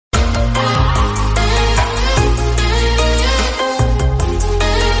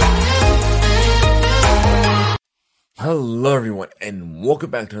Hello everyone and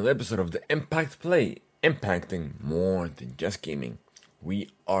welcome back to another episode of the Impact Play, impacting more than just gaming. We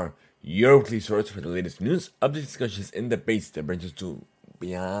are your weekly source for the latest news, updates, discussions, and debates that brings us to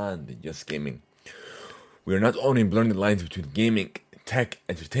beyond than just gaming. We are not only blurring the lines between gaming, tech,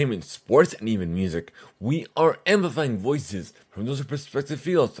 entertainment, sports, and even music, we are amplifying voices from those perspective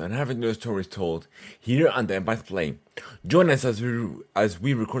fields and having their stories told here on the Impact Play. Join us as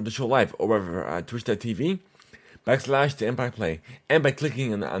we record the show live over at twitch.tv / the Impact Play, and by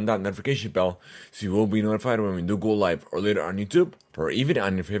clicking on that notification bell so you will be notified when we do go live, or later on YouTube, or even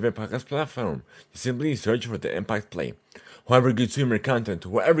on your favorite podcast platform. You simply search for the Impact Play. However you consume your content,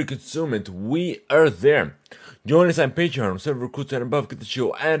 wherever you consume it, we are there. Join us on Patreon, serve Recruits and Above, get the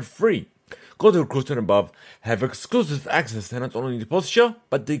show ad-free. Go to Recruits and Above, have exclusive access to not only the post-show,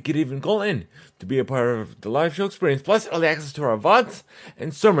 but they could even call in to be a part of the live show experience, plus early access to our VODs,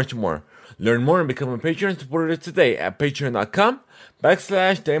 and so much more. Learn more and become a Patreon supporter today at patreon.com /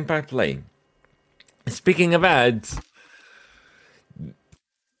 the Impact Play. Speaking of ads,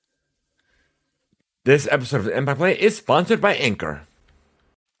 this episode of the Impact Play is sponsored by Anchor.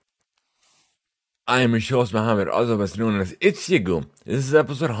 I am your host, Mohammed, otherwise known as It's Yagu. This is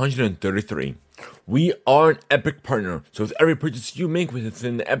episode 133. We are an Epic partner, so with every purchase you make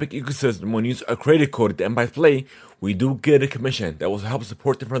within the Epic ecosystem, when you use a credit code at the Impact Play, we do get a commission that will help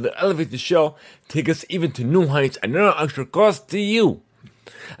support and further elevate the show, take us even to new heights, and no extra cost to you.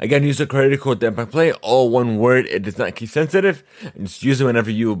 Again, use the credit code the Impact Play, all one word. It is not key sensitive, and just use it whenever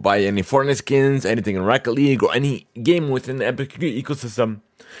you buy any Fortnite skins, anything in Rocket League, or any game within the Epic ecosystem.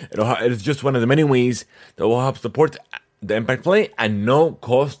 It is just one of the many ways that will help support the Impact Play at no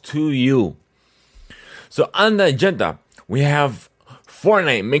cost to you. So on the agenda, we have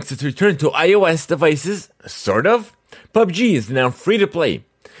Fortnite makes its return to iOS devices, sort of. PUBG is now free to play.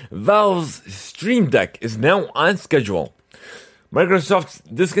 Valve's Stream Deck is now on schedule.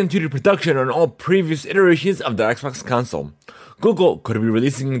 Microsoft discontinued production on all previous iterations of the Xbox console. Google could be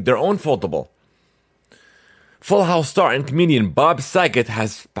releasing their own foldable. Full House star and comedian Bob Saget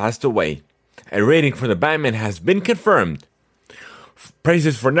has passed away. A rating for the Batman has been confirmed.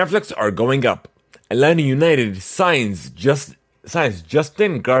 Prices for Netflix are going up. Atlanta United signs Justin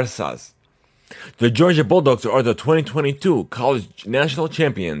Garsas. The Georgia Bulldogs are the 2022 college national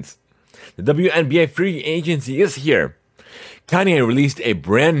champions. The WNBA free agency is here. Kanye released a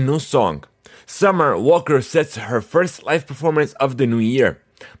brand new song. Summer Walker sets her first live performance of the new year.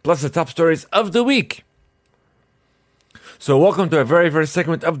 Plus the top stories of the week. So welcome to a very first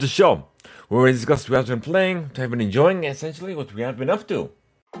segment of the show, where we discuss what we have been playing, what we have been enjoying, and essentially what we have been up to.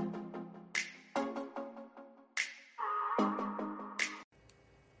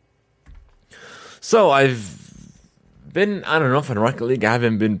 So I've been on and off in Rocket League. I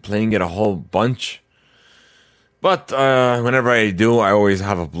haven't been playing it a whole bunch. But whenever I do, I always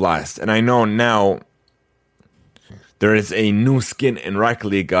have a blast. And I know now there is a new skin in Rocket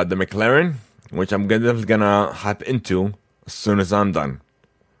League, the McLaren, which I'm definitely gonna hop into as soon as I'm done.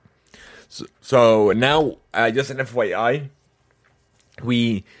 So now, just an FYI,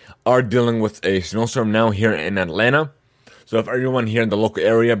 we are dealing with a snowstorm now here in Atlanta. So if everyone here in the local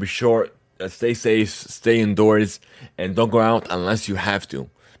area, be sure stay safe, stay indoors, and don't go out unless you have to,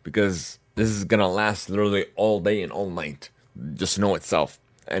 because this is gonna last literally all day and all night. Just snow itself,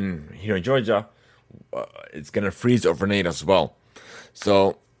 and here in Georgia, it's gonna freeze overnight as well.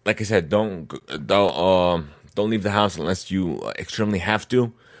 So, like I said, don't leave the house unless you extremely have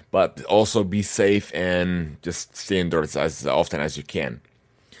to, but also be safe and just stay indoors as often as you can.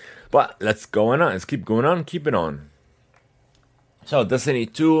 But let's keep going on, keep it on. So Destiny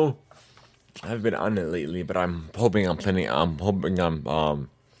 2. I've been on it lately, but I'm planning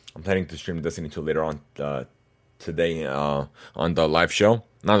to stream Destiny 2 later on today on the live show.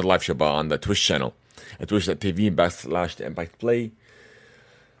 Not the live show, but on the Twitch channel. At twitch.tv / the Impact Play.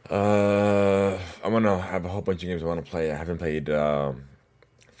 I want to have a whole bunch of games I want to play. I haven't played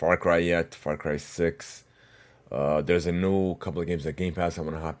Far Cry yet, Far Cry 6. There's a new couple of games at Game Pass I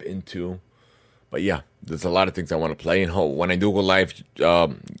want to hop into. But yeah, there's a lot of things I want to play. And when I do go live,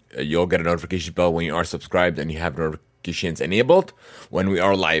 you'll get a notification bell when you are subscribed and you have notifications enabled when we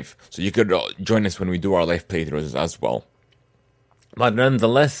are live. So you could join us when we do our live playthroughs as well. But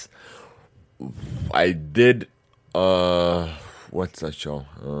nonetheless, I did, what's that show?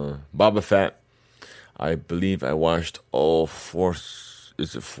 Boba Fett. I believe I watched all four.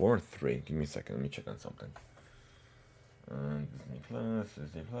 Is it 4 or 3? Give me a second. Let me check on something.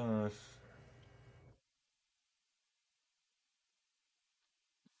 Disney Plus.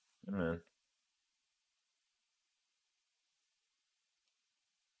 Man.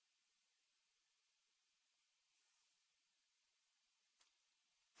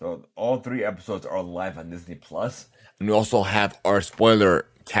 So all 3 episodes are live on Disney Plus, and we also have our spoiler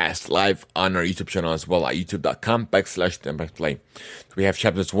cast live on our YouTube channel as well at youtube.com/play. So we have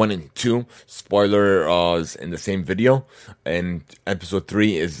chapters 1 and 2 spoilers in the same video, and episode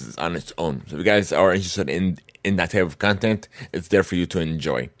 3 is on its own. So if you guys are interested in that type of content, it's there for you to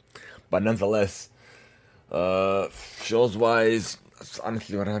enjoy. But nonetheless, shows wise, that's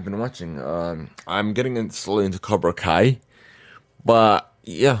honestly what I've been watching. I'm getting slowly into Cobra Kai, but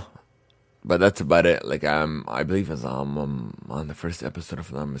yeah, but that's about it. Like I believe I'm on the first episode,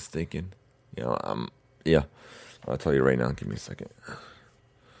 if I'm not mistaken. Yeah, I'll tell you right now. Give me a second.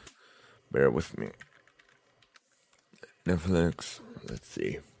 Bear with me. Netflix. Let's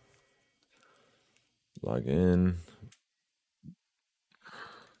see. Log in.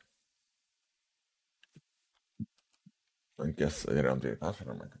 I guess I didn't update the password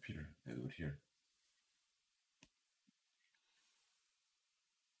on my computer. I do it here.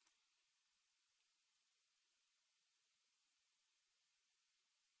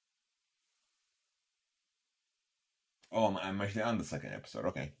 Oh, I'm actually on the second episode.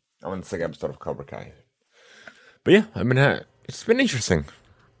 Okay, I'm on the second episode of Cobra Kai. But yeah, it's been interesting.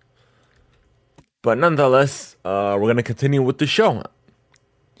 But nonetheless, we're gonna continue with the show.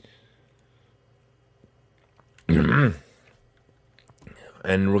 And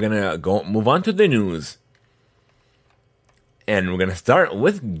we're gonna move on to the news. And we're gonna start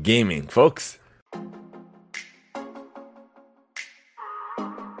with gaming, folks.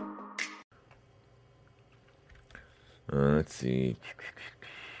 Let's see.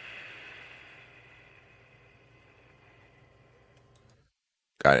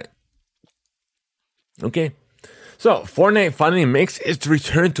 Got it. Okay. So, Fortnite finally makes its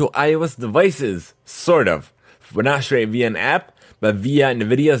return to iOS devices. Sort of. But not straight via an app, but via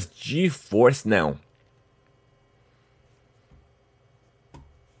NVIDIA's GeForce Now.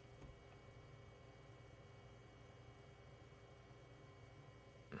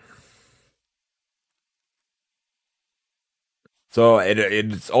 So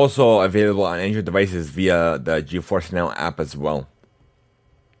it's also available on Android devices via the GeForce Now app as well.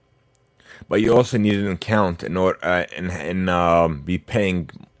 But you also need an account in order and be paying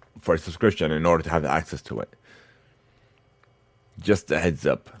for a subscription in order to have access to it. Just a heads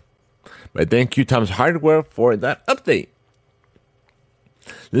up. But thank you, Tom's Hardware, for that update.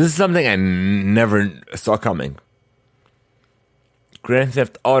 This is something I never saw coming. Grand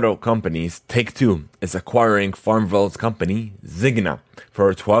Theft Auto companies Take-Two is acquiring Farmville's company Zynga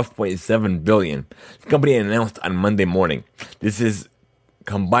for $12.7 billion. The company announced on Monday morning. This is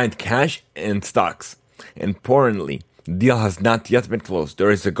combined cash and stocks. Importantly, the deal has not yet been closed.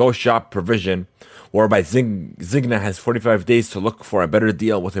 There is a go shop provision whereby Zynga has 45 days to look for a better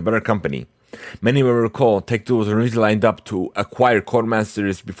deal with a better company. Many will recall Take-Two was originally lined up to acquire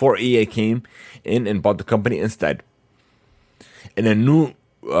Codemasters before EA came in and bought the company instead. In a news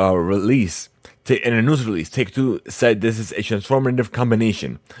release, Take-Two said this is a transformative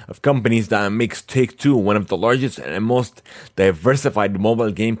combination of companies that makes Take-Two one of the largest and most diversified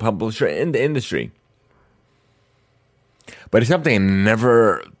mobile game publisher in the industry. But it's something I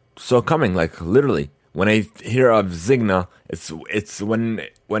never saw coming. Like literally, when I hear of Zynga, it's when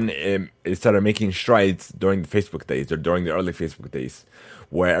it started making strides during the Facebook days or during the early Facebook days,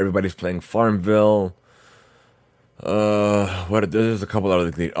 where everybody's playing Farmville. There's a couple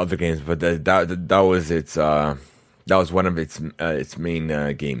other games, but that was one of its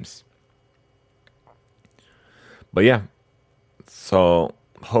main games. But yeah, so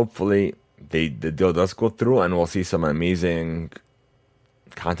hopefully the deal does go through, and we'll see some amazing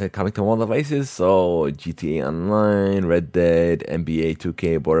content coming to all devices. So GTA Online, Red Dead, NBA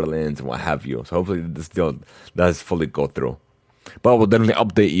 2K, Borderlands, and what have you. So hopefully this deal does fully go through. But we'll definitely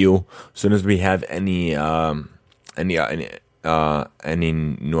update you as soon as we have any new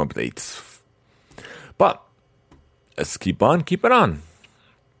updates. But let's keep it on.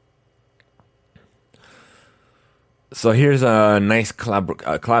 So here's a nice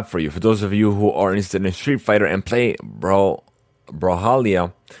collab for you. For those of you who are interested in Street Fighter and play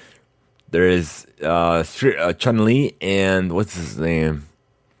Brawlhalla, there is Chun-Li and what's his name?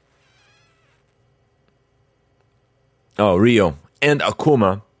 Oh, Ryo and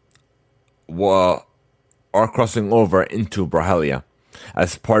Akuma are crossing over into Brawlhalla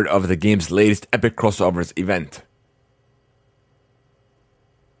as part of the game's latest Epic Crossovers event.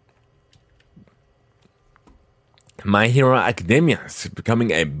 My Hero Academia is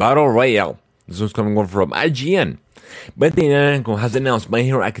becoming a battle royale. This one's coming over from IGN. Bandai Namco has announced My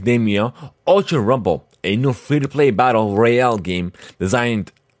Hero Academia Ultra Rumble, a new free-to-play battle royale game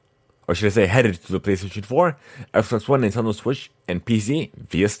designed or should I say headed to the PlayStation 4, Xbox One, Nintendo Switch, and PC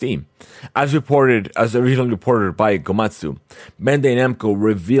via Steam. As originally reported by Gomatsu, Bandai Namco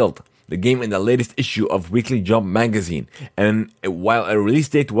revealed the game in the latest issue of Weekly Jump magazine, and while a release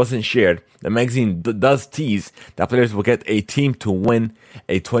date wasn't shared, the magazine does tease that players will get a team to win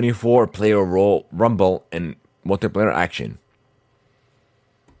a 24-player Royal Rumble and multiplayer action.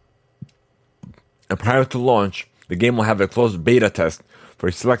 And prior to launch, the game will have a closed beta test for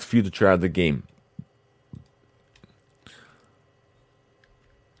a select few to try out the game.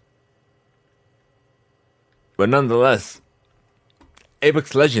 But nonetheless,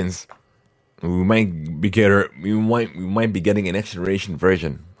 Apex Legends, we might be getting a next generation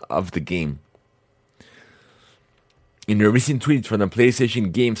version of the game. In a recent tweet from the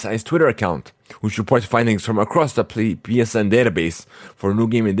PlayStation Game Science Twitter account, which reports findings from across the PSN database for new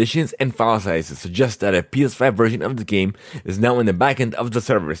game editions and file sizes, suggests that a PS5 version of the game is now in the backend of the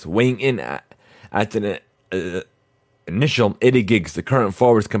servers, weighing in at an initial 80 gigs. The current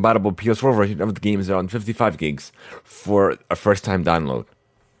forwards compatible PS4 version of the game is around 55 gigs for a first time download.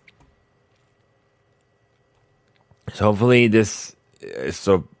 So hopefully this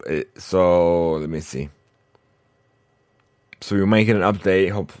so let me see. So we might get an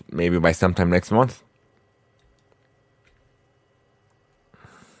update, hope maybe by sometime next month.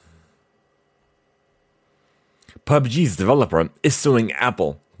 PUBG's developer is suing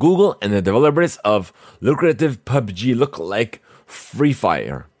Apple, Google, and the developers of lucrative PUBG lookalike Free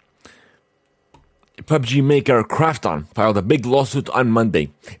Fire. PUBG maker Krafton filed a big lawsuit on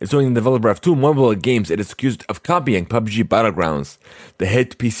Monday. It's suing the developer of two mobile games it is accused of copying PUBG Battlegrounds, the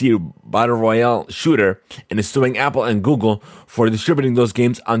hit PC Battle Royale shooter, and is suing Apple and Google for distributing those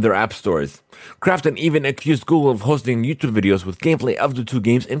games on their app stores. Krafton even accused Google of hosting YouTube videos with gameplay of the two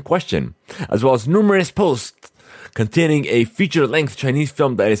games in question, as well as numerous posts containing a feature-length Chinese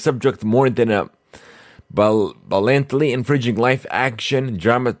film that is subject more than a blatantly infringing live-action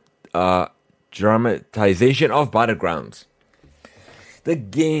dramatization of Battlegrounds. The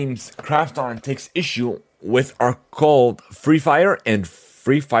games Krafton takes issue with are called Free Fire and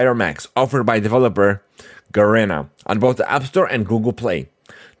Free Fire Max, offered by developer Garena on both the App Store and Google Play.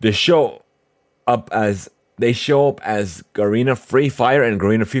 They show up as Garena Free Fire and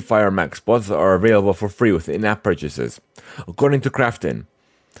Garena Free Fire Max. Both are available for free with in-app purchases. According to Krafton,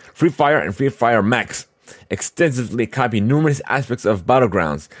 Free Fire and Free Fire Max extensively copy numerous aspects of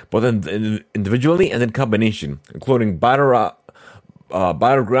Battlegrounds, both individually and in combination, including Battlegrounds'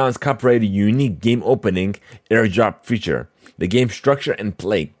 copyrighted unique game opening airdrop feature, the game structure and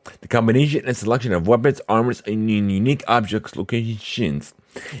play, the combination and selection of weapons, armors, and unique objects, locations,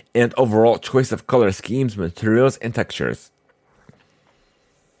 and overall choice of color schemes, materials, and textures.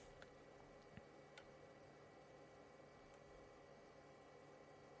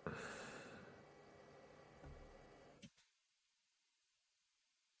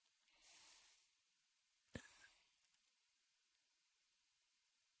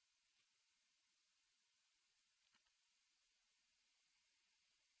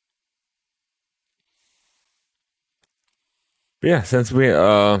 But yeah, since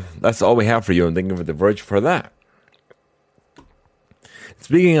that's all we have for you, and thank you for The Verge for that.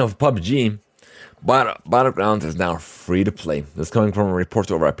 Speaking of PUBG, Battlegrounds is now free to play. This is coming from a report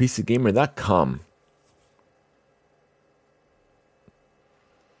over at PCGamer.com.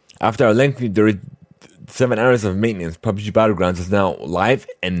 After a lengthy 7 hours of maintenance, PUBG Battlegrounds is now live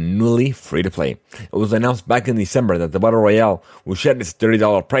and newly free to play. It was announced back in December that the Battle Royale will shed its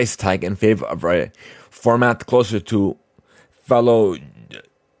 $30 price tag in favor of a format closer to fellow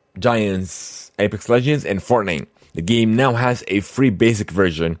giants Apex Legends and Fortnite. The game now has a free basic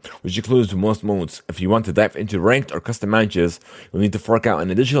version, which includes most modes. If you want to dive into ranked or custom matches, you'll need to fork out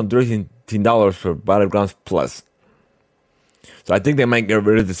an additional $13 for Battlegrounds Plus. So I think they might get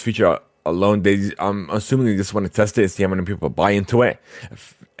rid of this feature alone. I'm assuming they just want to test it and see how many people buy into it.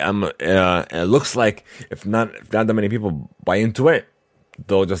 It looks like if not that many people buy into it,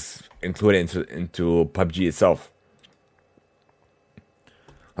 they'll just include it into PUBG itself.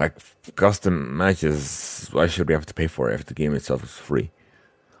 Like custom matches, why should we have to pay for it if the game itself is free?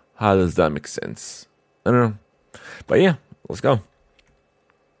 How does that make sense? I don't know. But yeah, let's go.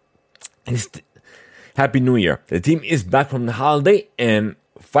 Happy New Year. The team is back from the holiday and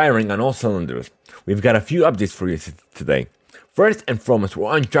firing on all cylinders. We've got a few updates for you today. First and foremost, we're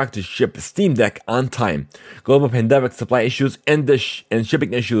on track to ship Steam Deck on time. Global pandemic supply issues and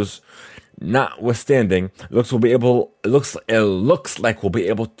shipping issues notwithstanding, it looks like we'll be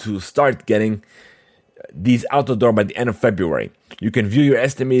able to start getting these out the door by the end of February. You can view your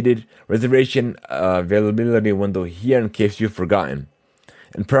estimated reservation availability window here in case you've forgotten.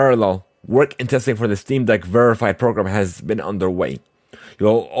 In parallel, work and testing for the Steam Deck Verified program has been underway.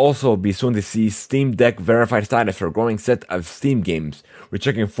 You'll also be soon to see Steam Deck Verified status for a growing set of Steam games. We're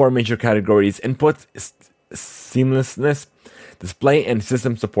checking 4 major categories: input, seamlessness, display, and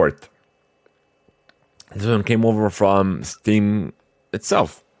system support. This one came over from Steam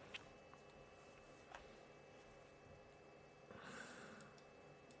itself.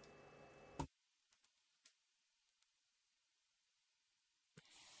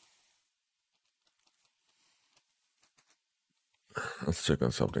 Let's check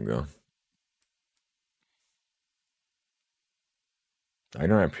on something though. I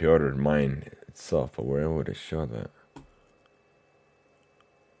know I pre-ordered mine itself, but where would it show that?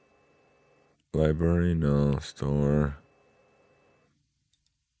 Library, no. Store.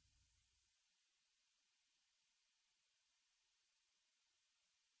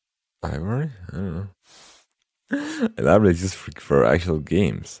 Library? I don't know. Library is just for actual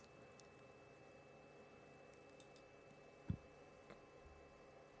games.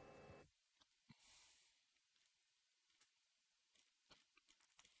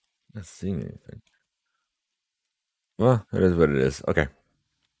 Not seeing anything. Well, it is what it is. Okay.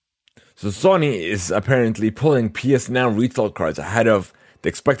 So Sony is apparently pulling PS Now retail cards ahead of the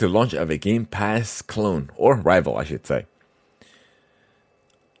expected launch of a Game Pass clone, or rival, I should say.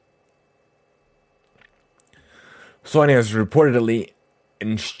 Sony has reportedly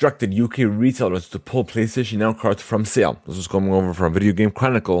instructed UK retailers to pull PlayStation Now cards from sale. This is coming over from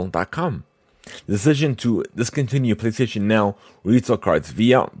VideoGameChronicle.com. The decision to discontinue PlayStation Now retail cards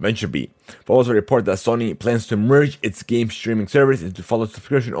via VentureBeat follows a report that Sony plans to merge its game streaming service into follow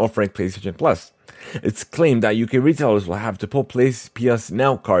subscription offering PlayStation Plus. It's claimed that UK retailers will have to pull PS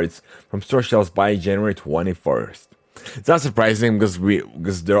Now cards from store shelves by January 21st. It's not surprising because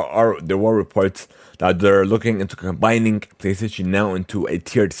there were reports that they're looking into combining PlayStation Now into a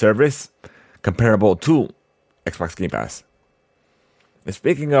tiered service comparable to Xbox Game Pass. And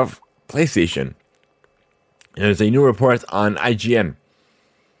speaking of PlayStation, there's a new report on IGN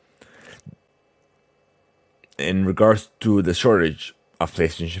in regards to the shortage of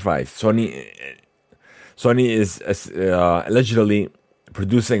PlayStation 5. Sony is allegedly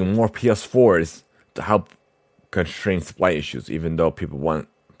producing more PS4s to help constrain supply issues, even though people want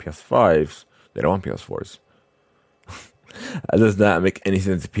PS5s, they don't want PS4s. That does not make any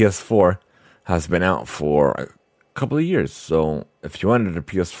sense. PS4 has been out for a couple of years, so if you wanted a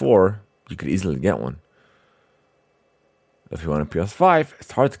PS4, you could easily get one. If you want a PS5,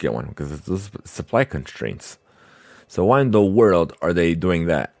 it's hard to get one because of those supply constraints. So why in the world are they doing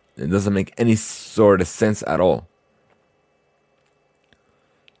that? It doesn't make any sort of sense at all.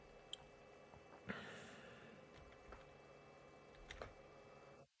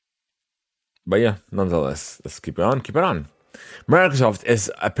 But yeah, nonetheless, let's keep it on. Microsoft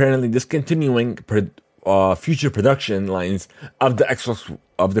is apparently discontinuing future production lines of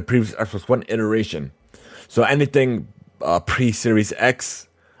the previous Xbox One iteration. So anything pre-Series X,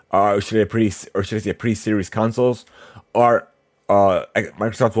 or should I say pre-Series consoles, or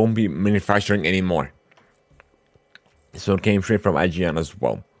Microsoft won't be manufacturing anymore. So it came straight from IGN as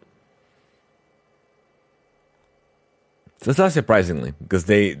well. So it's not surprisingly, because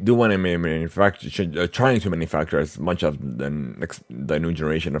they do want to manufacture, trying to manufacture as much of the new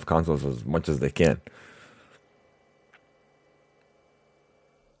generation of consoles as much as they can.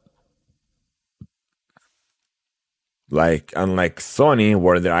 Like, unlike Sony,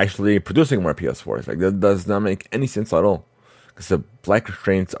 where they're actually producing more PS4s. Like, that does not make any sense at all. Because the supply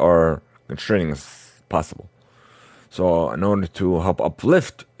constraints are constraining as possible. So, in order to help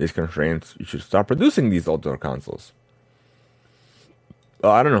uplift these constraints, you should start producing these older consoles.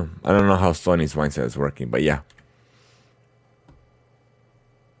 I don't know. I don't know how Sony's mindset is working, but yeah.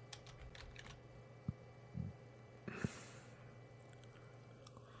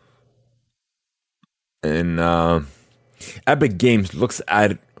 And Epic Games looks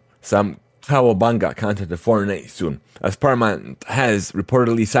at some Cowabunga content in Fortnite soon, as Paramount has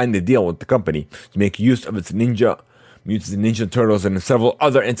reportedly signed a deal with the company to make use of its Ninja Mutants Ninja Turtles and several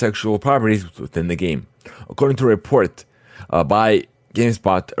other intellectual properties within the game. According to a report by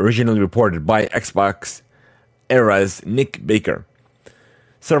GameSpot, originally reported by Xbox Era's Nick Baker,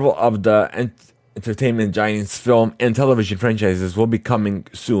 several of the entertainment giant's film and television franchises will be coming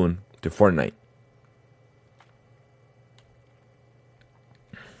soon to Fortnite.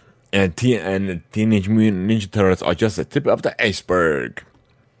 And Teenage Mutant Ninja Turtles are just the tip of the iceberg.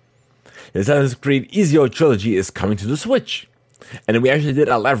 The Assassin's Creed Ezio trilogy is coming to the Switch. And we actually did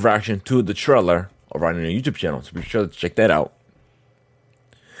a live reaction to the trailer over on our YouTube channel, so be sure to check that out.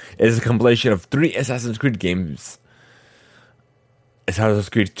 It is a compilation of 3 Assassin's Creed games Assassin's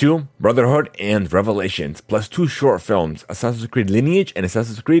Creed 2, Brotherhood, and Revelations, plus 2 short films, Assassin's Creed Lineage and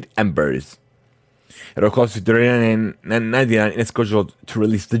Assassin's Creed Embers. It'll cost you $39.99 and it's scheduled to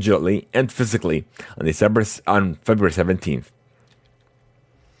release digitally and physically on February 17th.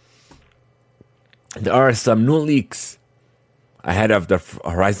 There are some new leaks ahead of the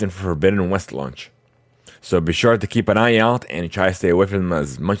Horizon Forbidden West launch. So be sure to keep an eye out and try to stay away from them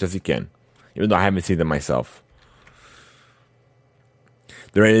as much as you can, even though I haven't seen them myself.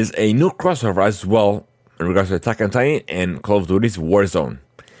 There is a new crossover as well in regards to Attack on Titan and Call of Duty's Warzone.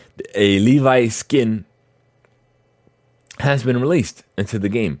 A Levi skin has been released into the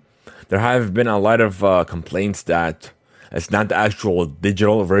game. There have been a lot of complaints that it's not the actual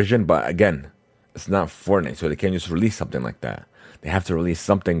digital version, but again, it's not Fortnite, so they can't just release something like that. They have to release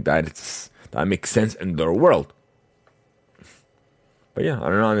something that makes sense in their world. But yeah, I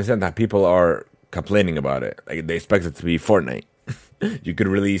don't understand that people are complaining about it. Like they expect it to be Fortnite. You could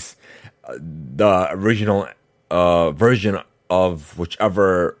release the original version of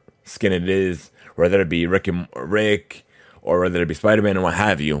whichever skin it is, whether it be Rick or whether it be Spider-Man or what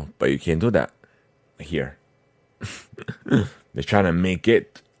have you, but you can't do that here. They're trying to make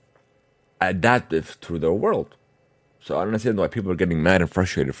it adaptive to their world. So I don't understand why people are getting mad and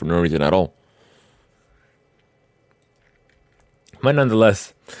frustrated for no reason at all. But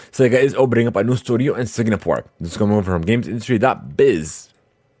nonetheless, Sega is opening up a new studio in Singapore. This is coming over from GamesIndustry.biz.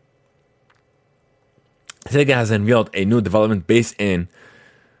 Sega has unveiled a new development base in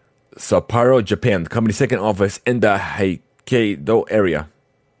Sapporo, Japan, the company's second office in the Hokkaido area.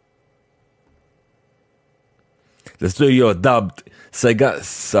 The studio, dubbed Sega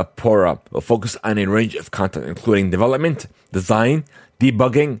Sapporo, will focus on a range of content, including development, design,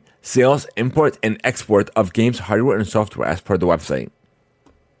 debugging, sales, import, and export of games, hardware, and software, as per the website.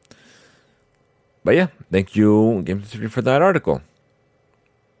 But yeah, thank you, Games Industry, for that article.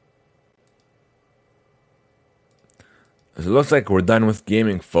 So it looks like we're done with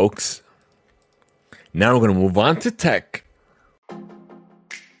gaming, folks. Now we're going to move on to tech.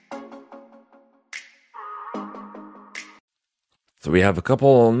 So we have a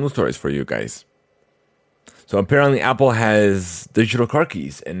couple news stories for you guys. So apparently Apple has digital car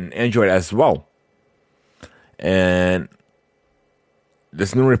keys and Android as well. And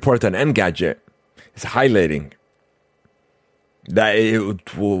this new report on Engadget is highlighting that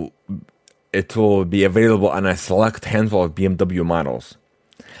it will be available on a select handful of BMW models,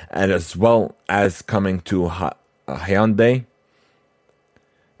 and as well as coming to Hyundai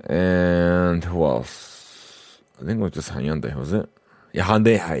and who else? I think it was just Hyundai, was it? Yeah,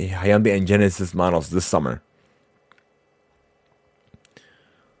 Hyundai and Genesis models this summer.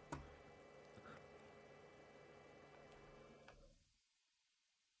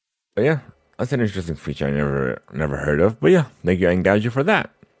 But yeah, that's an interesting feature I never heard of. But yeah, thank you, Engadget, for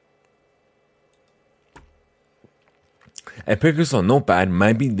that. A Pixel Notepad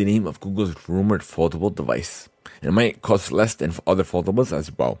might be the name of Google's rumored foldable device, and it might cost less than other foldables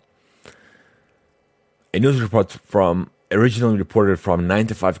as well. A news report originally reported from 9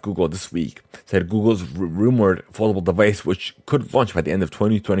 to 5 Google this week said Google's rumored foldable device, which could launch by the end of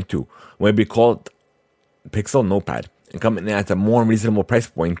 2022, will be called Pixel Notepad and come in at a more reasonable price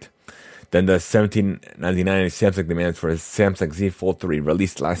point than the $17.99 Samsung demands for a Samsung Z Fold 3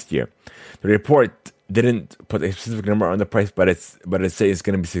 released last year. The report didn't put a specific number on the price, but it says it's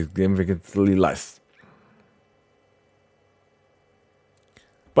going to be significantly less.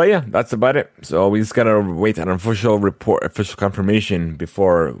 But yeah, that's about it. So we just gotta wait on an official confirmation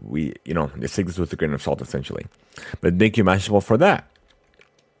before we, just take this with a grain of salt, essentially. But thank you, Mashable, for that.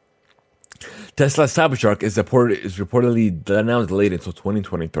 Tesla's Cybertruck is reportedly now delayed until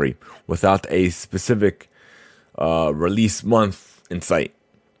 2023 without a specific release month in sight,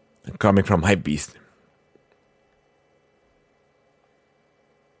 coming from Hypebeast.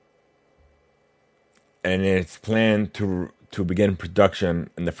 And it's planned to begin production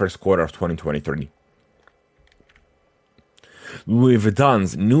in the first quarter of 2023. Louis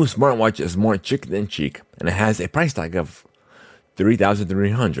Vuitton's new smartwatch is more chic than chic, and it has a price tag of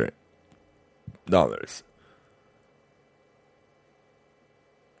 $3,300.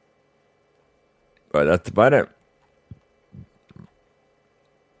 But that's about it.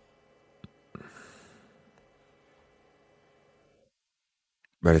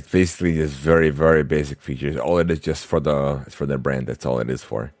 But it's basically just very, very basic features. All it is just for their brand. That's all it is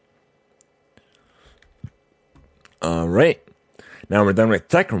for. All right. Now we're done with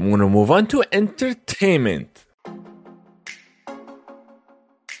tech. We're going to move on to entertainment.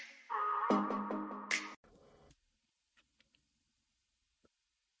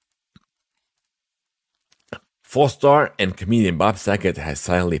 Full star and comedian Bob Saget has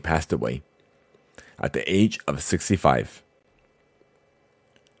sadly passed away at the age of 65.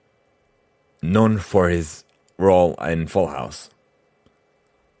 Known for his role in Full House.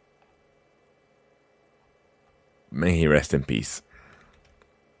 May he rest in peace.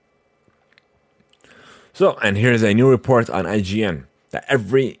 So, and here's a new report on IGN that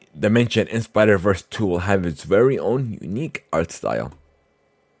every dimension in Spider-Verse 2 will have its very own unique art style.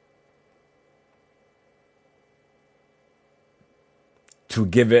 To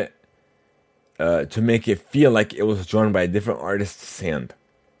give it, to make it feel like it was drawn by a different artist's hand.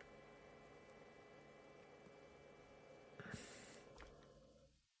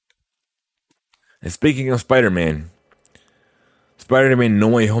 And speaking of Spider-Man No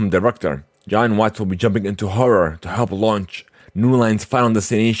Way Home director Jon Watts will be jumping into horror to help launch New Line's Final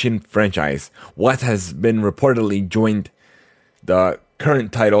Destination franchise. Watts has been reportedly joined the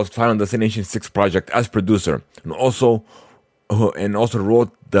current title's Final Destination 6 project as producer, and also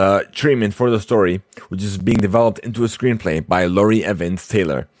wrote the treatment for the story, which is being developed into a screenplay by Laurie Evans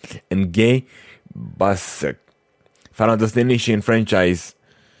Taylor and Guy Busick. Final Destination franchise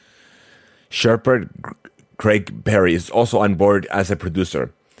Shepherd Craig Perry is also on board as a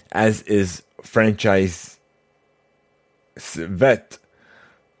producer, as is franchise vet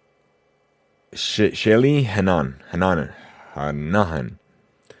Shelly Hanahan.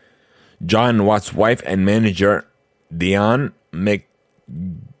 Jon Watts' wife and manager Dion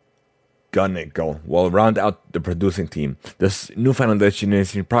McGonigal will round out the producing team. This new Final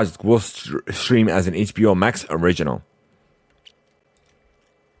Destination project will stream as an HBO Max original.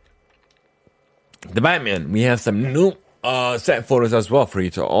 The Batman, we have some new set photos as well for you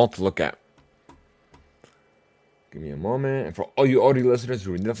to all to look at. Give me a moment. And for all you audio listeners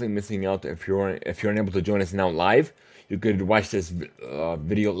who are definitely missing out, if you're unable to join us now live, you could watch this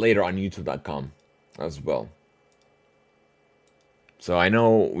video later on YouTube.com as well. So I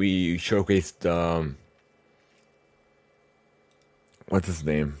know we showcased what's his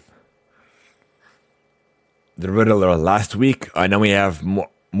name, the Riddler last week. Now we have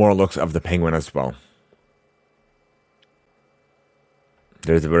more looks of the Penguin as well.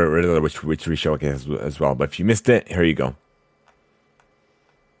 There's a Riddler which we showcase as well. But if you missed it, here you go.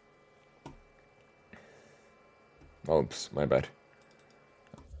 Oops, my bad.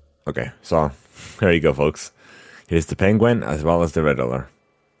 Okay, so there you go, folks. Here's the Penguin as well as the Riddler.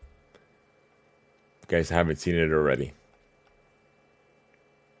 You guys haven't seen it already.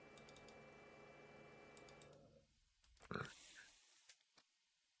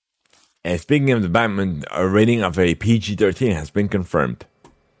 And speaking of the Batman, a rating of a PG-13 has been confirmed.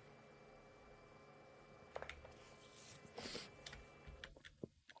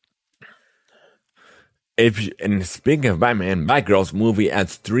 And speaking of Batman, Batgirl's movie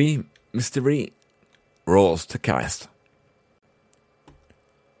adds 3 mystery roles to cast.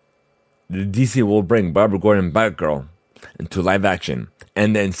 The DC will bring Barbara Gordon Batgirl into live action,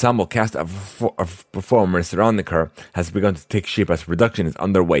 and the ensemble cast of performers surrounding her has begun to take shape as production is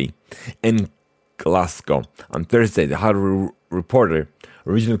underway in Glasgow. On Thursday, The Hollywood Reporter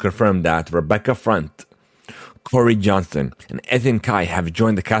originally confirmed that Rebecca Front, Corey Johnston, and Ethan Kai have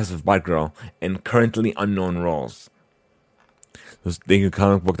joined the cast of Batgirl in currently unknown roles. So thank you,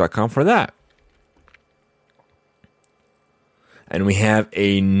 comicbook.com, for that. And we have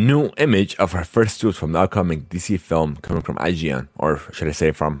a new image of her first suit from the upcoming DC film coming from IGN, or should I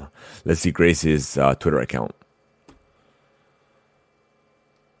say from Leslie Grace's Twitter account.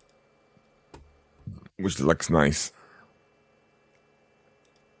 Which looks nice.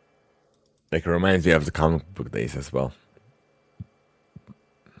 Like, it reminds me of the comic book days as well.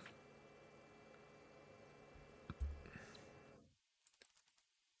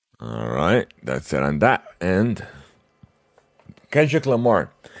 Alright, that's it on that. And Kendrick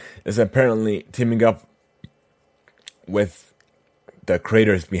Lamar is apparently teaming up with the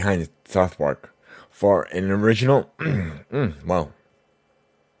creators behind South Park for an original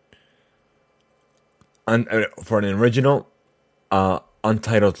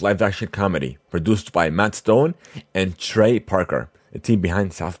untitled live-action comedy produced by Matt Stone and Trey Parker, the team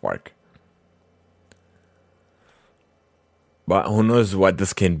behind South Park. But who knows what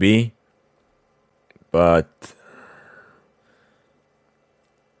this can be? But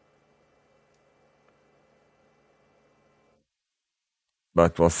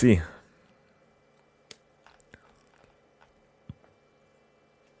we'll see.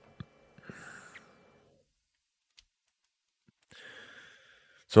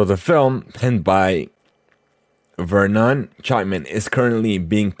 So the film, penned by Vernon Chatman, is currently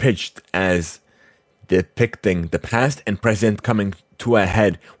being pitched as depicting the past and present coming two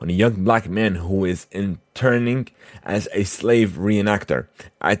ahead when a young black man who is interning as a slave reenactor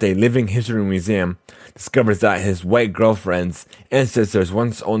at a living history museum discovers that his white girlfriend's ancestors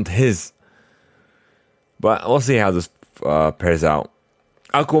once owned his. But we'll see how this pairs out.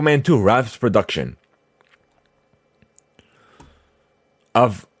 Aquaman 2 wraps production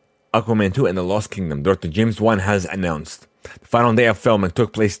of Aquaman 2 and the Lost Kingdom. Director James Wan has announced the final day of filming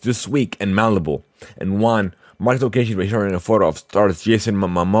took place this week in Malibu, and Wan marked the occasion by sharing a photo of stars Jason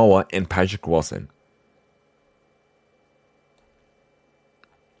Momoa and Patrick Wilson.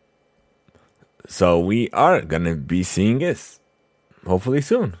 So we are gonna be seeing this hopefully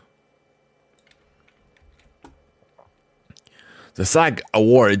soon. The SAG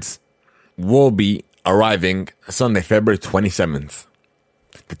Awards will be arriving Sunday, February 27th.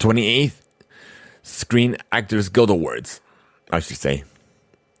 The 28th Screen Actors Guild Awards, I should say,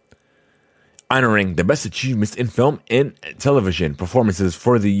 honoring the best achievements in film and television performances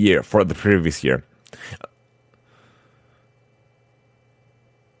for the previous year.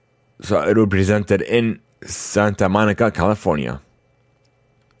 So it will be presented in Santa Monica, California.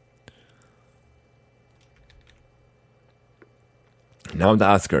 Now the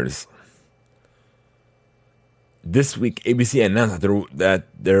Oscars. This week, ABC announced that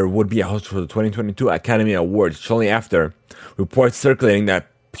there would be a host for the 2022 Academy Awards shortly after reports circulating that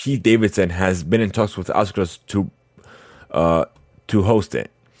Pete Davidson has been in talks with the Oscars to host it.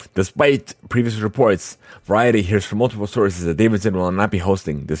 Despite previous reports, Variety hears from multiple sources that Davidson will not be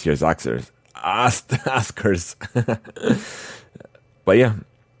hosting this year's Oscars. But yeah.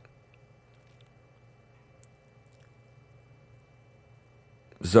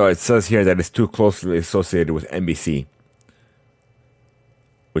 So it says here that it's too closely associated with NBC,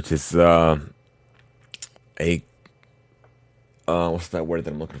 which is what's that word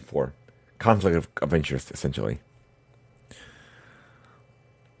that I'm looking for? Conflict of interest, essentially.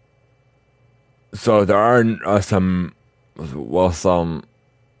 So there are some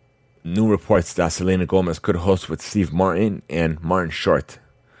new reports that Selena Gomez could host with Steve Martin and Martin Short,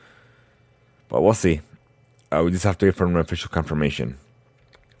 but we'll see. We just have to wait for an official confirmation.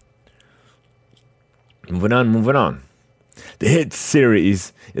 Moving on. The hit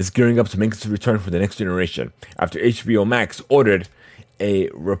series is gearing up to make its return for the next generation after HBO Max ordered a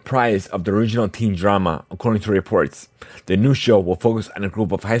reprise of the original teen drama, according to reports. The new show will focus on a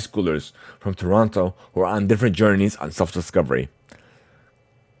group of high schoolers from Toronto who are on different journeys on self-discovery.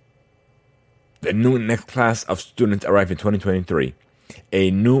 The new next class of students arrive in 2023.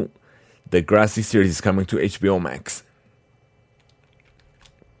 A new Degrassi series is coming to HBO Max.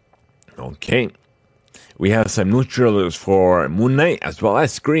 Okay. We have some new trailers for Moon Knight as well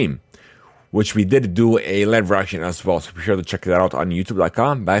as Scream, which we did do a live reaction as well. So be sure to check that out on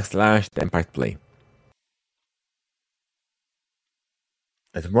youtube.com/TheImpactPlay.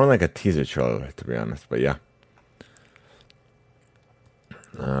 It's more like a teaser trailer, to be honest, but yeah.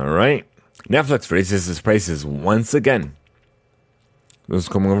 Alright. Netflix raises its prices once again. This is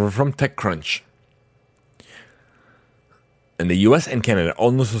coming over from TechCrunch. In the US and Canada,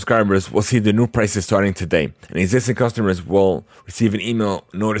 all new subscribers will see the new prices starting today, and existing customers will receive an email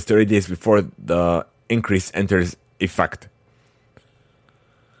notice 30 days before the increase enters effect.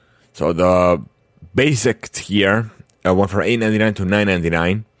 So the basic tier went from $8.99 to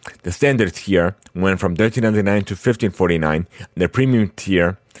 $9.99. The standard tier went from $13.99 to $15.49. The premium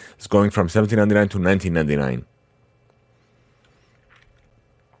tier is going from $17.99 to $19.99.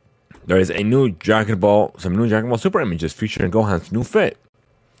 There is some new Dragon Ball Super images featuring Gohan's new fit,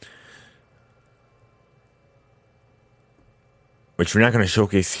 which we're not going to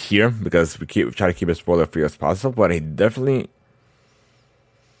showcase here because we try to keep it spoiler free as possible. But it definitely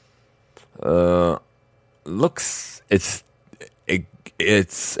looks it's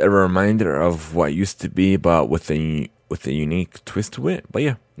a reminder of what used to be, but with a unique twist to it. But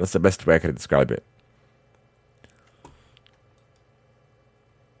yeah, that's the best way I could describe it.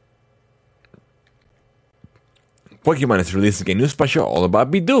 Pokemon is releasing a new special all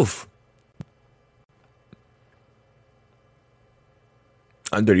about Bidoof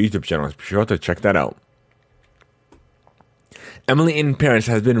on their YouTube channel. Be sure to check that out. Emily in Paris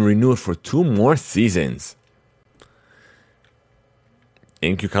has been renewed for 2 more seasons.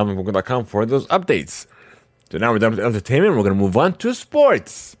 InQComicBook.com for those updates. So now we're done with entertainment. We're going to move on to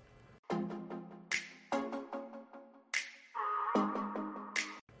sports.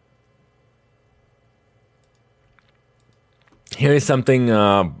 Here is something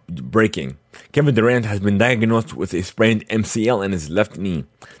breaking. Kevin Durant has been diagnosed with a sprained MCL in his left knee.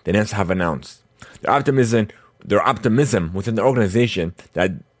 The Nets have announced their optimism within the organization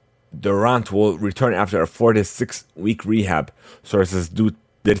that Durant will return after a 4 to 6 week rehab, sources did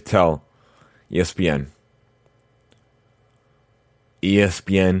tell ESPN.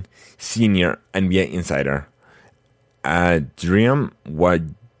 ESPN senior NBA insider Adrian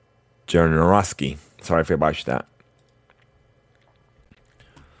Wojnarowski. Sorry if I botched that.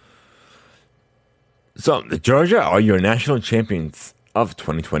 So, the Georgia are your national champions of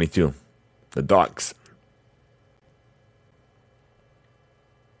 2022. The Dogs.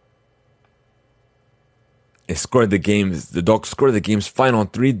 The Dogs scored the game's final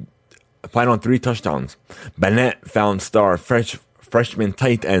three touchdowns. Bennett found star freshman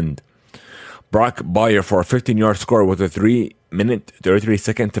tight end Brock Boyer for a 15-yard score with a 3-minute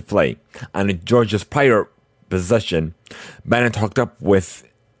 33-second to play. On Georgia's prior possession, Bennett hooked up with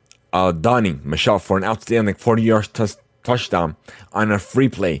Donnie Michelle for an outstanding 40-yard touchdown on a free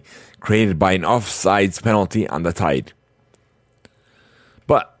play created by an offsides penalty on the Tide.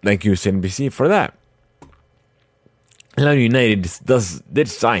 But thank you, CNBC, for that. Atlanta United did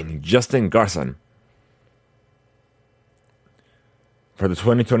sign Justin Garson for the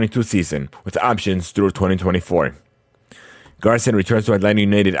 2022 season with options through 2024. Garson returns to Atlanta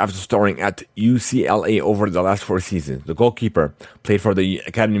United after starring at UCLA over the last 4 seasons. The goalkeeper played for the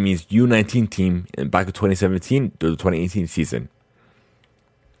Academy's U19 team back in 2017 to the 2018 season.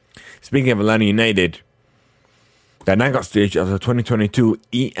 Speaking of Atlanta United, the knockout stage of the 2022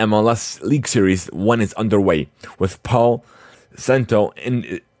 EMLS League Series 1 is underway, with Paul Cento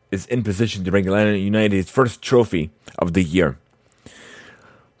is in position to bring Atlanta United's first trophy of the year.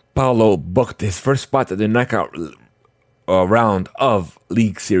 Paulo booked his first spot at the knockout round of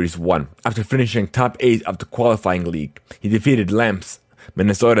League Series 1 after finishing top 8 of the qualifying league. He defeated Lamps,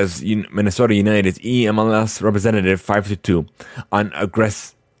 Minnesota United's EMLS representative 5-2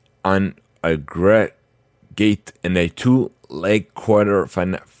 on Gate in a 2-leg quarter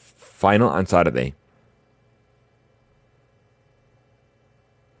final on Saturday.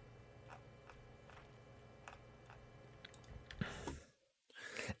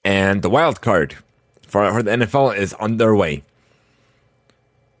 And the wild card for the NFL is underway.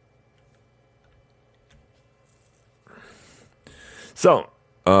 So,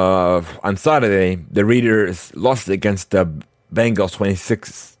 on Saturday, the Raiders lost against the Bengals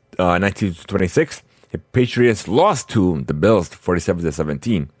 19-26. The Patriots lost to the Bills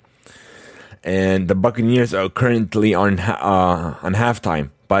 47-17. And the Buccaneers are currently on halftime,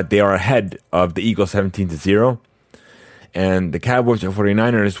 but they are ahead of the Eagles 17-0. And the Cowboys and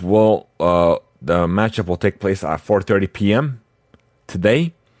 49ers the matchup will take place at 4:30 p.m.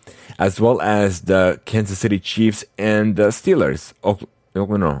 today, as well as the Kansas City Chiefs and the Steelers.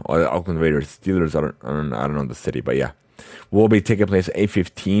 Oakland Raiders. Steelers, I don't know the city, but yeah. Will be taking place at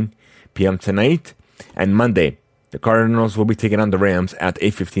 8:15 p.m. tonight. And Monday, the Cardinals will be taking on the Rams at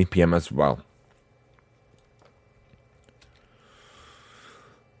 8:15 p.m. as well.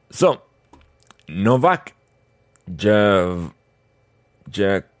 So, Novak Djokovic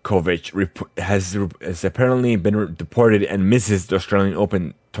has apparently been deported and misses the Australian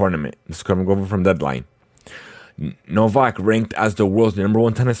Open tournament. This is coming over from Deadline. Novak, ranked as the world's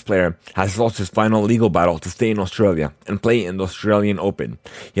 #1 tennis player, has lost his final legal battle to stay in Australia and play in the Australian Open.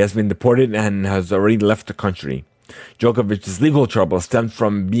 He has been deported and has already left the country. Djokovic's legal trouble stemmed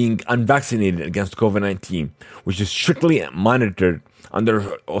from being unvaccinated against COVID-19, which is strictly monitored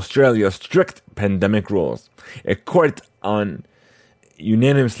under Australia's strict pandemic rules. A court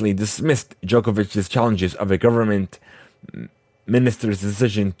unanimously dismissed Djokovic's challenges of a government minister's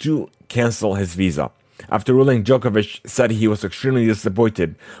decision to cancel his visa. After ruling, Djokovic said he was extremely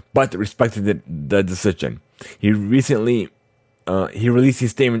disappointed, but respected the decision. He released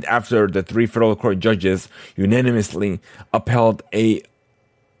his statement after the 3 federal court judges unanimously upheld a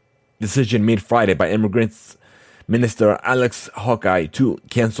decision made Friday by Immigrants Minister Alex Hawkeye to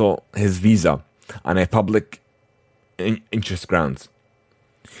cancel his visa on a public interest grounds.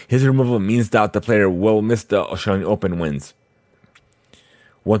 His removal means that the player will miss the Australian Open wins.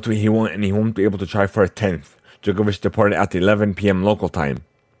 He won't be able to try for a 10th. Djokovic departed at 11 p.m. local time.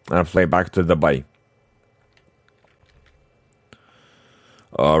 And I'll play back to Dubai.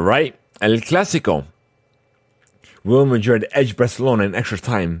 Alright, El Clásico. Real Madrid edged Barcelona in extra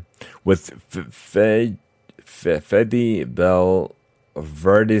time with Fede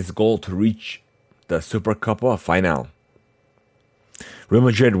Valverde's goal to reach the Supercopa final. Real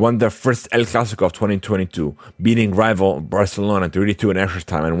Madrid won their first El Clásico of 2022, beating rival Barcelona 3-2 in extra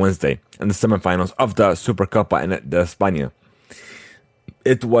time on Wednesday in the semifinals of the Supercopa in the España.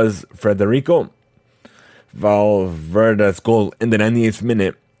 It was Federico Valverde's goal in the 98th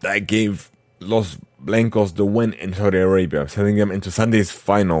minute that gave Los Blancos the win in Saudi Arabia, sending them into Sunday's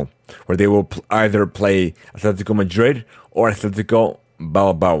final where they will either play Atletico Madrid or Atletico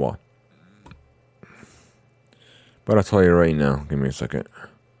Bilbao. But I'll tell you right now. Give me a second.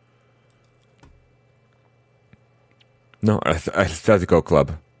 No, Atletico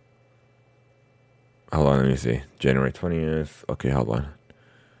Club. Hold on, let me see. January 20th. Okay, hold on.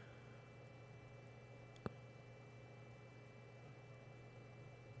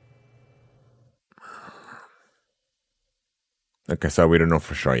 Okay, so we don't know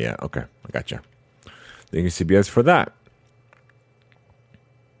for sure yet. Okay, I gotcha. Thank you, CBS, for that.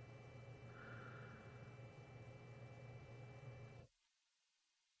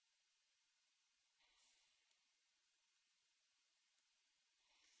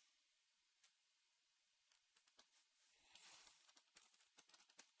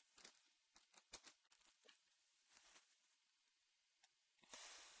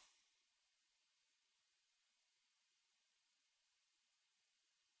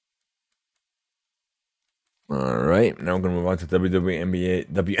 All right, now we're going to move on to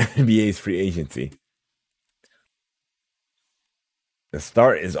WNBA's free agency. The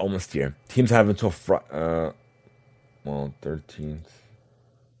start is almost here. Teams have until 13th.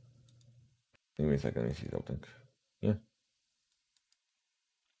 Give me a second, let me see something. Yeah.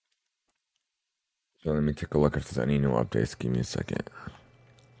 So let me take a look if there's any new updates. Give me a second.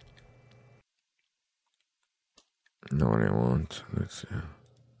 No, I won't. Let's see.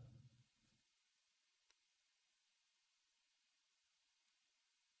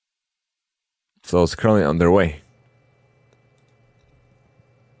 So it's currently underway.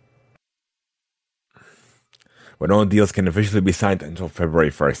 But no deals can officially be signed until February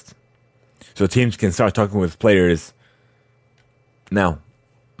 1st. So teams can start talking with players now.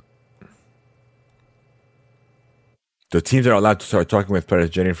 So teams are allowed to start talking with players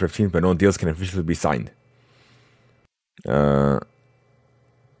January 15th, but no deals can officially be signed.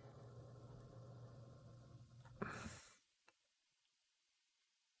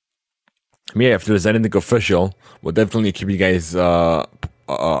 Yeah, if there's anything official, we'll definitely keep you guys up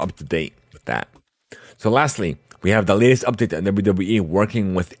to date with that. So lastly, we have the latest update on WWE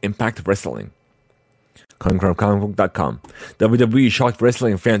working with Impact Wrestling. Coming from comicbook.com. WWE shocked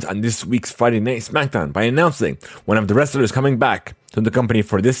wrestling fans on this week's Friday Night SmackDown by announcing one of the wrestlers coming back to the company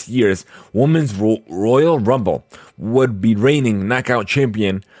for this year's Women's Royal Rumble would be reigning knockout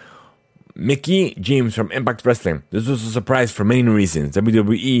champion Mickie James from Impact Wrestling. This was a surprise for many reasons.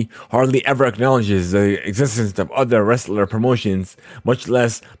 WWE hardly ever acknowledges the existence of other wrestler promotions, much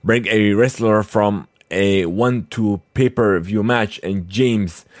less bring a wrestler from a 1-2 pay-per-view match, and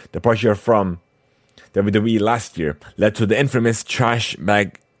James' departure from WWE last year led to the infamous trash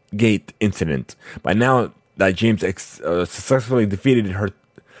bag gate incident. By now that James successfully defended her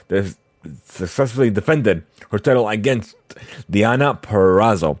title against Diana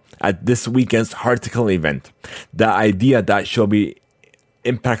Purrazzo at this weekend's Harticle event, the idea that she'll be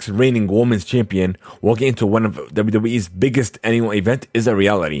Impact's reigning women's champion walking into one of WWE's biggest annual event is a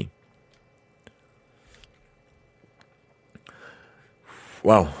reality.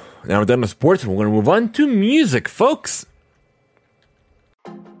 Well, now we're done with sports, we're going to move on to music, folks.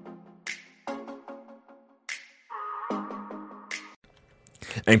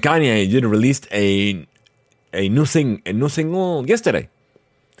 And Kanye did release a new single yesterday,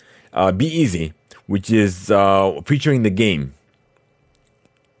 "Be Easy," which is featuring The Game.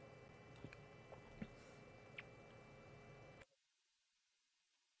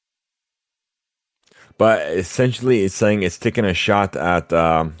 But essentially, it's saying it's taking a shot at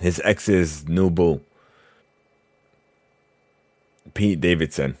his ex's new boo, Pete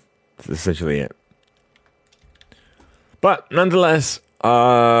Davidson. That's essentially it. But nonetheless,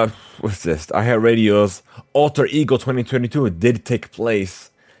 what's this? iHeartRadio's Alter Ego 2022 did take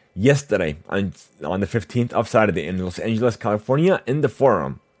place yesterday on the 15th of Saturday in Los Angeles, California, in the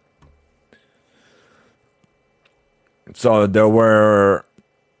Forum. So there were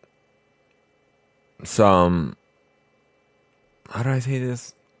some, how do I say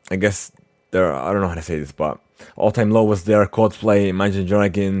this? I guess I don't know how to say this, but All Time Low was there, Coldplay, Imagine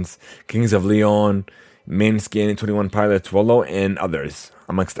Dragons, Kings of Leon, Maneskin, 21 Pilots, Rollo, and others,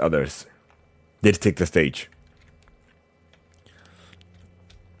 amongst others, did take the stage.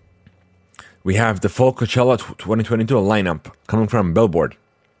 We have the full Coachella 2022 lineup coming from Billboard.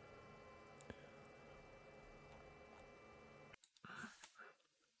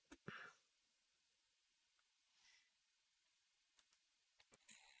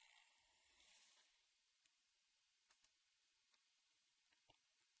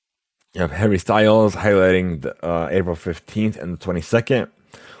 You have Harry Styles highlighting April 15th and the 22nd.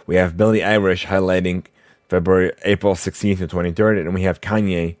 We have Billie Eilish highlighting April 16th and 23rd. And we have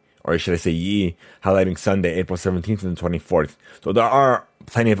Kanye or should I say Yee, highlighting Sunday, April 17th and 24th. So there are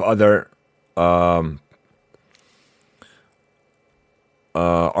plenty of other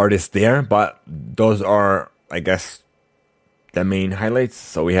artists there, but those are, I guess, the main highlights.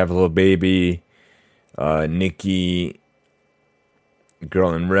 So we have Lil Baby, Nicki,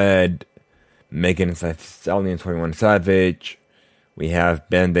 Girl in Red, Megan Thee Stallion, 21 Savage. We have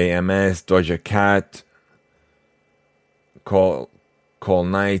Band-Aid MS, Doja Cat, Cole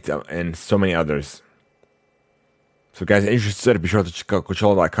Knight, and so many others. So guys, if you're interested, be sure to check out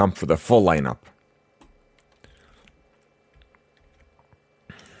Coachella.com for the full lineup.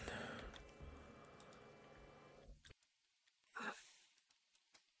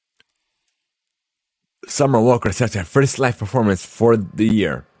 Summer Walker sets her first live performance for the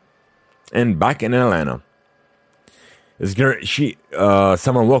year, and back in Atlanta.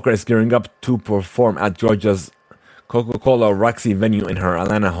 Summer Walker is gearing up to perform at Georgia's Coca-Cola Roxy venue in her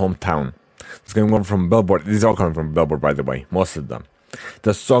Atlanta hometown. It's going to come from Billboard. These are all coming from Billboard, by the way, most of them.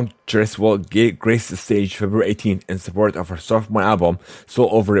 The songstress will grace the stage February 18th in support of her sophomore album, So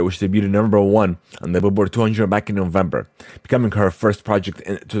Over It, which debuted number 1 on the Billboard 200 back in November, becoming her first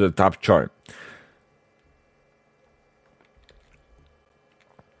project to the top chart.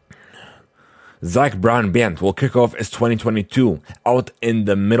 Zac Brown Band will kick off its 2022 Out in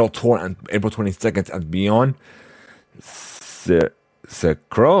the Middle tour on April 22nd at Beyond Sequoia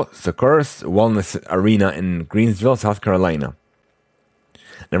Wellness Arena in Greensville, South Carolina.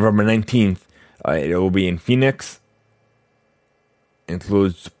 November 19th, it will be in Phoenix.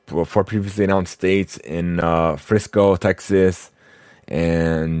 Includes 4 previously announced states in Frisco, Texas,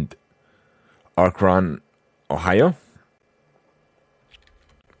 and Akron, Ohio.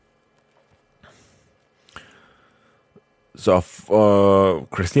 So,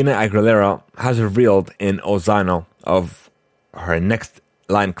 Christina Aguilera has revealed in Ozano of her next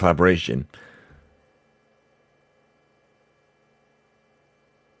line collaboration.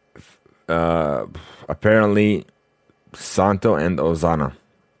 Apparently, Santo and Ozana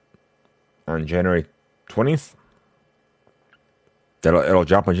on January 20th. It'll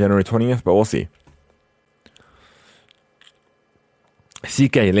drop on January 20th, but we'll see.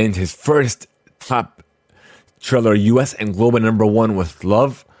 CK lands his first top Triller US and global number 1 with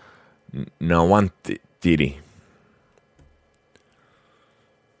Love Nawantiri.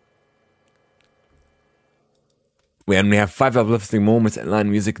 We have 5 uplifting moments in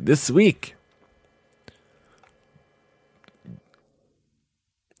line music this week.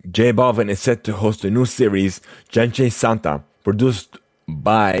 J Balvin is set to host a new series, Gente Santa, produced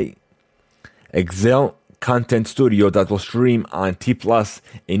by Excel Content Studio that will stream on T+,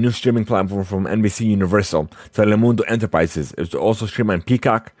 a new streaming platform from NBC Universal, Telemundo Enterprises. It will also stream on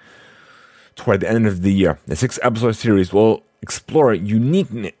Peacock toward the end of the year. The 6-episode series will explore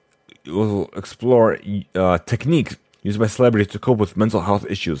techniques used by celebrities to cope with mental health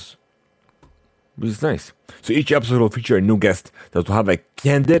issues, which is nice. So each episode will feature a new guest that will have a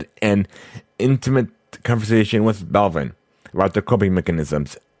candid and intimate conversation with Balvin about their coping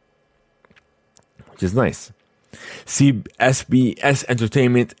mechanisms, which is nice. SBS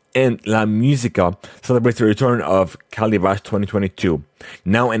Entertainment and La Musica celebrates the return of Calibash 2022,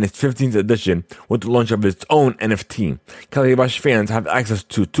 now in its 15th edition with the launch of its own NFT. Calibash fans have access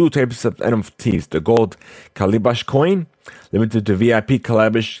to 2 types of NFTs, the gold Calibash coin, limited to VIP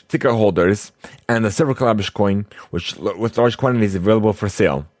Calibash ticket holders, and the silver Calibash coin, which with large quantities available for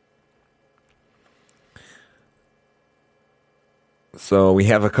sale. So we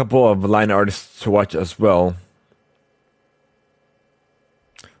have a couple of line artists to watch as well.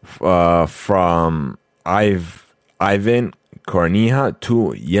 From Ivan Cornija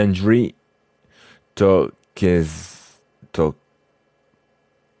to Yendri Tokika.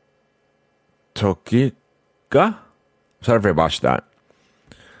 Sorry if I botched that.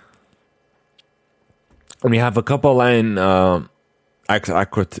 And we have a couple line acts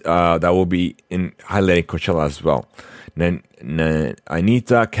that will be in highlighting Coachella as well. Then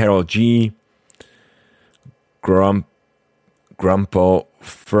Anita, Karol G, Grumpo,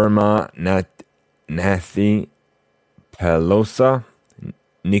 Firma, Nathy, Pelosa,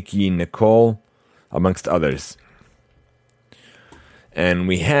 Nicki Nicole, amongst others. And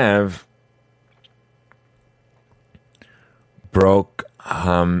we have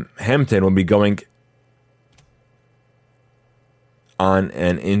Hampton will be going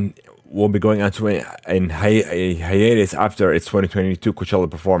on to a hiatus after its 2022 Coachella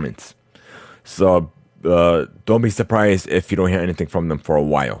performance. So don't be surprised if you don't hear anything from them for a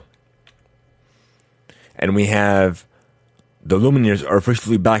while. And we have the Lumineers are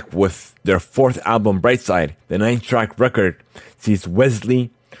officially back with their 4th album, Brightside. The 9-track record sees Wesley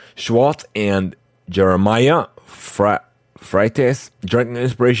Schwartz and Jeremiah Freitas drawing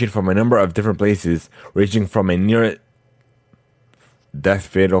inspiration from a number of different places, ranging from a near-death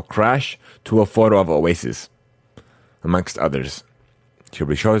fatal crash to a photo of Oasis, amongst others. So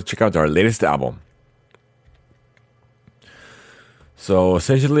be sure to check out our latest album. So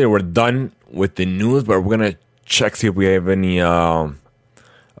essentially, we're done with the news, but we're gonna check see if we have any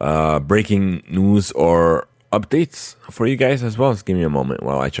breaking news or updates for you guys as well. Just give me a moment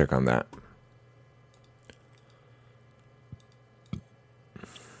while I check on that.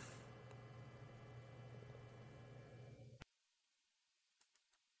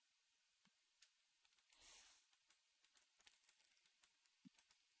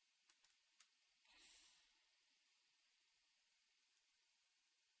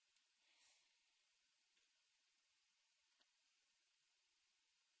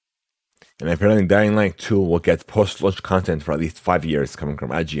 And apparently Dying Light 2 will get post-launch content for at least 5 years coming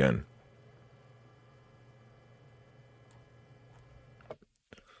from IGN.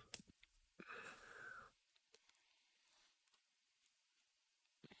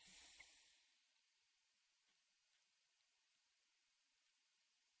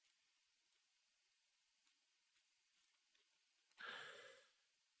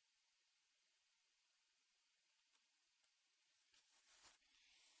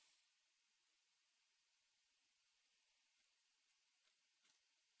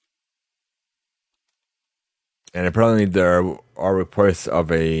 And apparently there are reports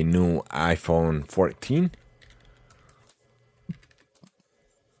of a new iPhone 14.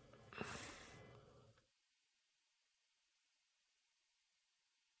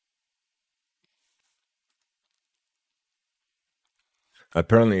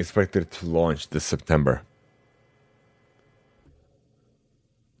 Apparently expected to launch this September.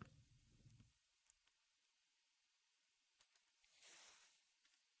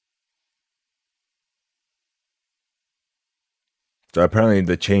 So apparently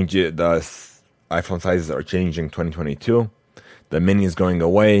the iPhone sizes are changing 2022. The mini is going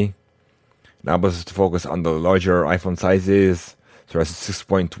away. Now supposed to focus on the larger iPhone sizes. So that's a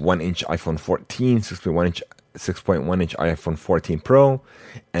 6.1 inch iPhone 14, 6.1 inch iPhone 14 Pro,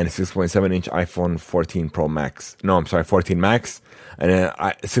 and a 6.7 inch iPhone 14 Pro Max. No, I'm sorry, 14 Max, and a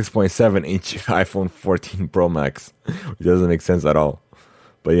 6.7 inch iPhone 14 Pro Max, which doesn't make sense at all.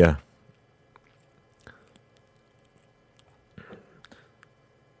 But yeah.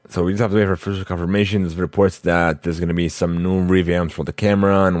 So we just have to wait for official confirmation. There's reports that there's going to be some new revamps for the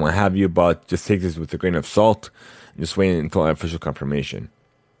camera and what have you, but just take this with a grain of salt. Just wait until official confirmation.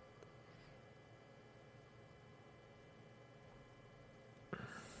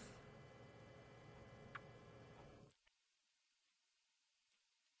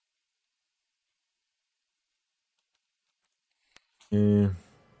 Yeah.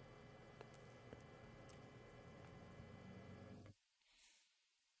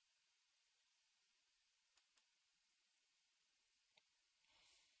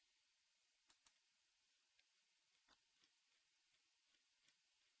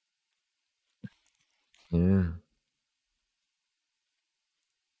 Yeah.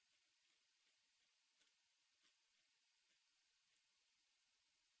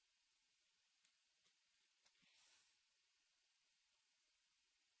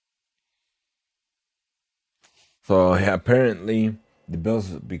 So yeah, apparently the Bills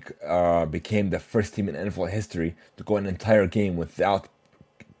became the first team in NFL history to go an entire game without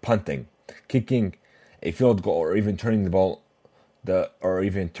punting, kicking a field goal, or even turning the ball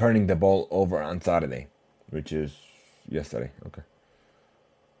over on Saturday, which is yesterday.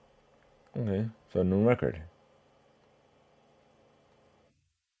 Okay, so new record.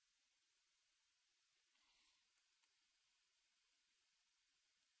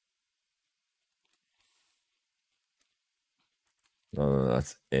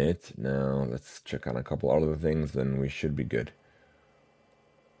 That's it. Now let's check on a couple other things, then we should be good.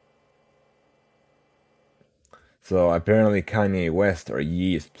 So apparently Kanye West or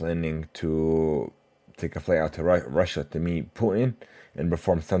Ye is planning to take a flight out to Russia to meet Putin and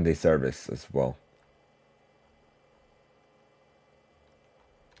perform Sunday service as well.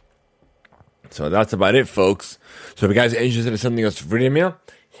 So that's about it, folks. So if you guys are interested in something else for Mail,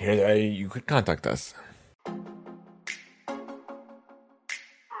 here you could contact us.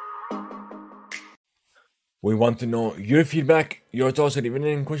 We want to know your feedback, your thoughts, and even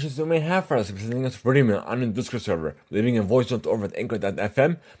any questions you may have for us. If sending us for email on the Discord server, leaving a voice note over at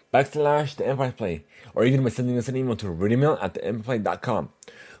anchor.fm/the Empire Play, or even by sending us an email to readingmail@theempireplay.com.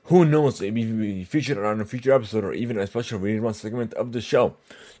 Who knows, maybe we'll be featured on a future episode or even a special reading one segment of the show.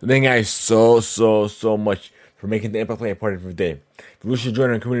 So thank you guys so much for making the Impact Play a part of your day. If you wish to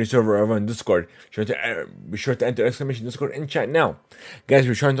join our community server over on Discord, be sure to enter exclamation Discord in chat now. Guys,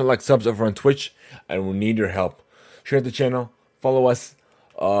 we're trying to like subs over on Twitch, and we need your help. Share the channel, follow us,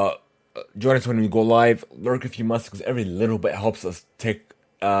 join us when we go live, lurk if you must, because every little bit helps us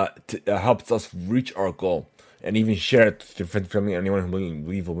helps us reach our goal. And even share it to friends, family, anyone who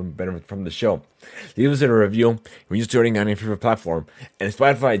believe will benefit from the show. Leave us a review. We're just doing it on your favorite platform. And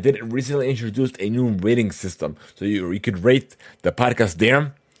Spotify did recently introduce a new rating system, so you could rate the podcast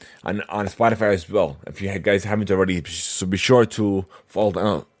there on Spotify as well. If you guys haven't already, so be sure to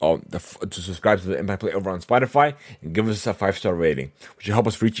follow to subscribe to the Impact Play over on Spotify and give us a 5-star rating, which will help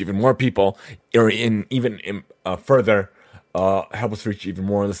us reach even more people, or further. Help us reach even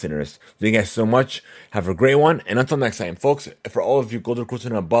more listeners. Thank you guys so much. Have a great one. And until next time, folks, for all of you Gold Recruits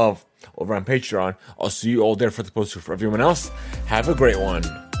and above over on Patreon, I'll see you all there for the poster. For everyone else, have a great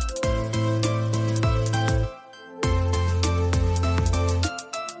one.